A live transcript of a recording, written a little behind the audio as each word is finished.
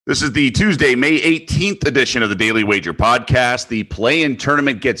This is the Tuesday, May 18th edition of the Daily Wager podcast. The play-in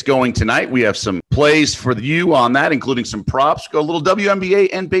tournament gets going tonight. We have some plays for you on that, including some props, a little WNBA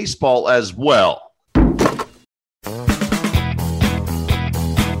and baseball as well.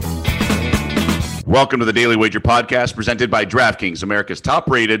 Welcome to the Daily Wager podcast presented by DraftKings, America's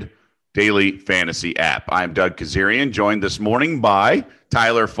top-rated daily fantasy app. I'm Doug Kazarian, joined this morning by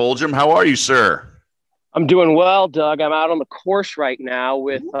Tyler Fulgham. How are you, sir? I'm doing well, Doug. I'm out on the course right now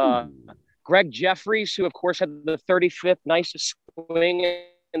with Greg Jeffries, who, of course, had the 35th nicest swing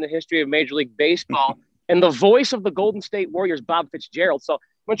in the history of Major League Baseball, and the voice of the Golden State Warriors, Bob Fitzgerald. So I'm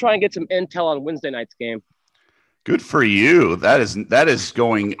going to try and get some intel on Wednesday night's game. Good for you. That is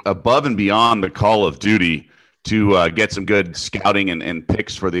going above and beyond the call of duty to get some good scouting and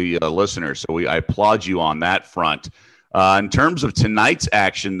picks for the listeners. So I applaud you on that front. In terms of tonight's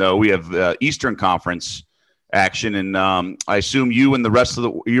action, though, we have Eastern Conference action, and I assume you're with the rest of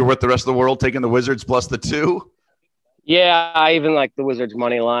the world taking the Wizards plus the 2. Yeah, I even like the Wizards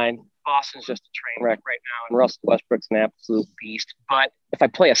money line. Boston's just a train wreck right now, and Russell Westbrook's an absolute beast. But if I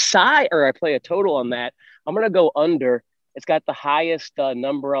play a side or I play a total on that, I'm going to go under. It's got the highest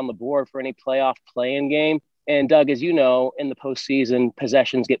number on the board for any playoff play-in game. And Doug, as you know, in the postseason,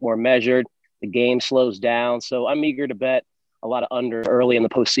 possessions get more measured. The game slows down. So I'm eager to bet a lot of under early in the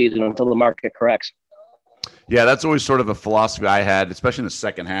postseason until the market corrects. Yeah, that's always sort of a philosophy I had, especially in the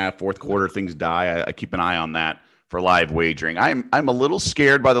second half, fourth quarter, things die. I keep an eye on that for live wagering. I'm a little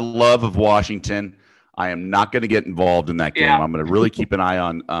scared by the love of Washington. I am not going to get involved in that game. Yeah. I'm going to really keep an eye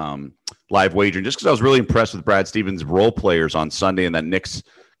on live wagering just because I was really impressed with Brad Stevens' role players on Sunday and that Knicks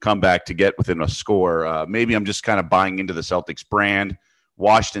comeback to get within a score. Maybe I'm just kind of buying into the Celtics brand.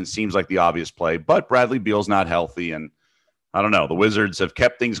 Washington seems like the obvious play, but Bradley Beal's not healthy, and I don't know. The Wizards have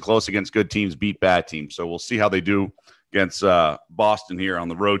kept things close against good teams, beat bad teams, so we'll see how they do against Boston here on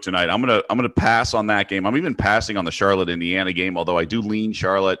the road tonight. I'm gonna pass on that game. I'm even passing on the Charlotte-Indiana game, although I do lean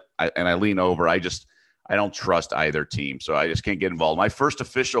Charlotte and I lean over. I don't trust either team, so I just can't get involved. My first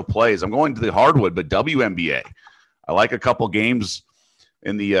official play is I'm going to the hardwood, but WNBA. I like a couple games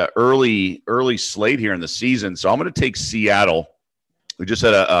in the early slate here in the season, so I'm going to take Seattle. We just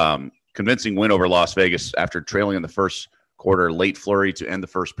had a convincing win over Las Vegas after trailing in the first quarter, late flurry to end the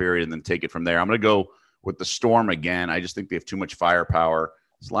first period, and then take it from there. I'm going to go with the Storm again. I just think they have too much firepower.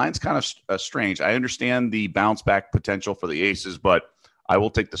 This line's kind of strange. I understand the bounce back potential for the Aces, but I will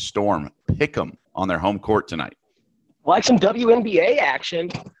take the Storm. Pick them on their home court tonight. Like some WNBA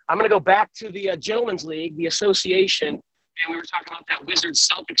action, I'm going to go back to the Gentlemen's League, the association, and we were talking about that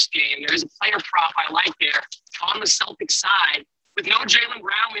Wizards-Celtics game. There is a player prop I like there on the Celtics side. With no Jaylen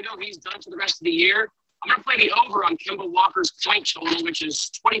Brown, we know he's done for the rest of the year. I'm going to play the over on Kemba Walker's point total, which is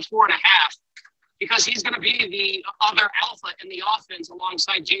 24.5, because he's going to be the other alpha in the offense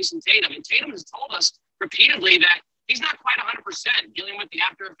alongside Jason Tatum. And Tatum has told us repeatedly that he's not quite 100% dealing with the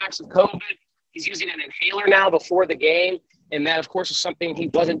after effects of COVID. He's using an inhaler now before the game, and that, of course, is something he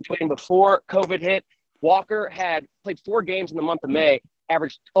wasn't doing before COVID hit. Walker had played 4 games in the month of May,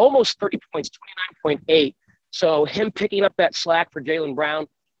 averaged almost 30 points, 29.8. So him picking up that slack for Jaylen Brown,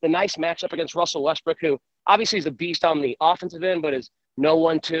 the nice matchup against Russell Westbrook, who obviously is a beast on the offensive end, but is no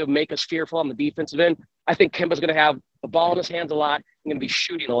one to make us fearful on the defensive end. I think Kemba's going to have the ball in his hands a lot and going to be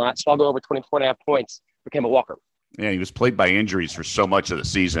shooting a lot. So I'll go over 24.5 points for Kemba Walker. Yeah, he was plagued by injuries for so much of the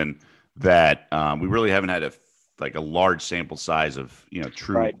season that we really haven't had a large sample size of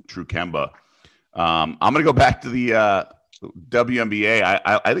true Kemba. I'm going to go back to the WNBA.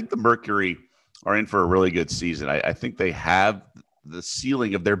 I think the Mercury are in for a really good season. I think they have the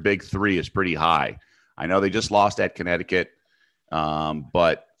ceiling of their big three is pretty high. I know they just lost at Connecticut,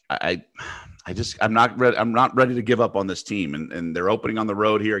 but I'm not ready to give up on this team. And they're opening on the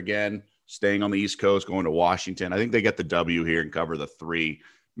road here again, staying on the East Coast, going to Washington. I think they get the W here and cover the 3.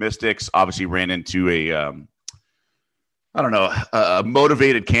 Mystics obviously ran into a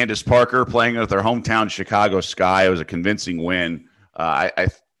motivated Candace Parker playing with their hometown Chicago Sky. It was a convincing win.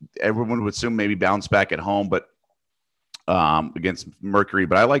 Everyone would assume maybe bounce back at home, but against Mercury.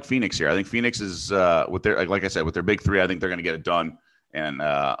 But I like Phoenix here. I think Phoenix is with their with their big 3. I think they're going to get it done, and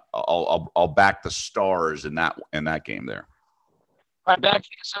I'll back the Stars in that game there. All right, back to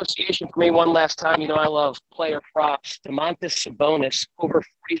the association for me one last time. I love player props. Domantas Sabonis over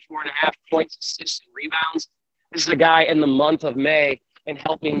 44.5 points, assists, and rebounds. This is a guy in the month of May and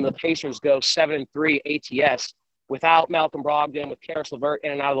helping the Pacers go 7-3 ATS. Without Malcolm Brogdon, with Karis LeVert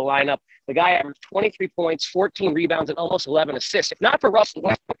in and out of the lineup, the guy averaged 23 points, 14 rebounds, and almost 11 assists. If not for Russell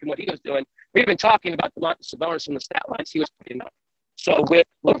Westbrook and what he was doing, we've been talking about Domantas Sabonis and the stat lines he was putting up. So with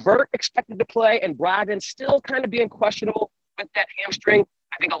LeVert expected to play and Brogdon still kind of being questionable with that hamstring,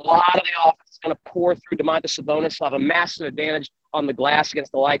 I think a lot of the offense is going to pour through Domantas Sabonis. He'll have a massive advantage on the glass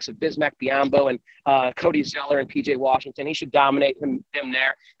against the likes of Bismack Biyombo and Cody Zeller and PJ Washington. He should dominate him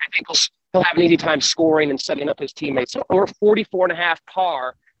there. I think he'll have an easy time scoring and setting up his teammates. So over 44.5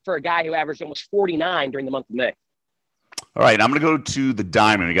 par for a guy who averaged almost 49 during the month of May. All right, I'm going to go to the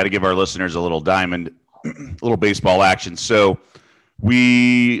diamond. We got to give our listeners a little diamond, a little baseball action. So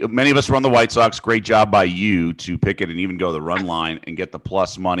many of us run the White Sox. Great job by you to pick it and even go the run line and get the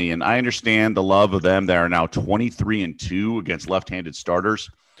plus money. And I understand the love of them. They are now 23-2 against left-handed starters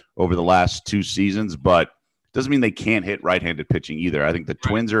over the last 2 seasons, but it doesn't mean they can't hit right-handed pitching either. I think the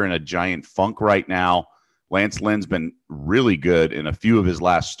Twins are in a giant funk right now. Lance Lynn's been really good in a few of his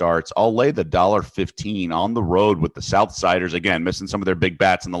last starts. I'll lay the $1.15 on the road with the Southsiders. Again, missing some of their big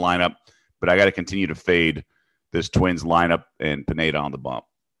bats in the lineup, but I got to continue to fade this Twins lineup and Pineda on the bump.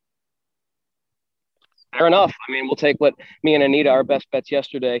 Fair enough. I mean, we'll take what me and Anita, our best bets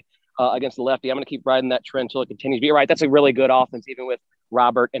yesterday against the lefty. I'm going to keep riding that trend until it continues. But you're right. That's a really good offense, even with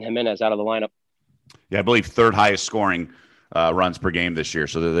Robert and Jimenez out of the lineup. Yeah, I believe third highest scoring runs per game this year.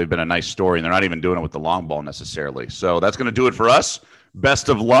 So they've been a nice story, and they're not even doing it with the long ball necessarily. So that's going to do it for us. Best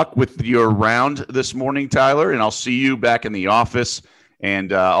of luck with your round this morning, Tyler, and I'll see you back in the office.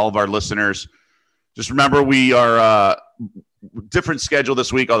 And all of our listeners, just remember we are different schedule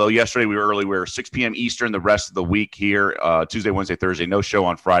this week, although yesterday we were early. We were 6 p.m. Eastern the rest of the week here, Tuesday, Wednesday, Thursday. No show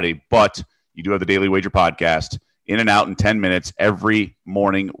on Friday, but you do have the Daily Wager podcast in and out in 10 minutes every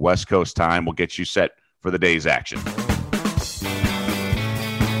morning West Coast time. We'll get you set for the day's action.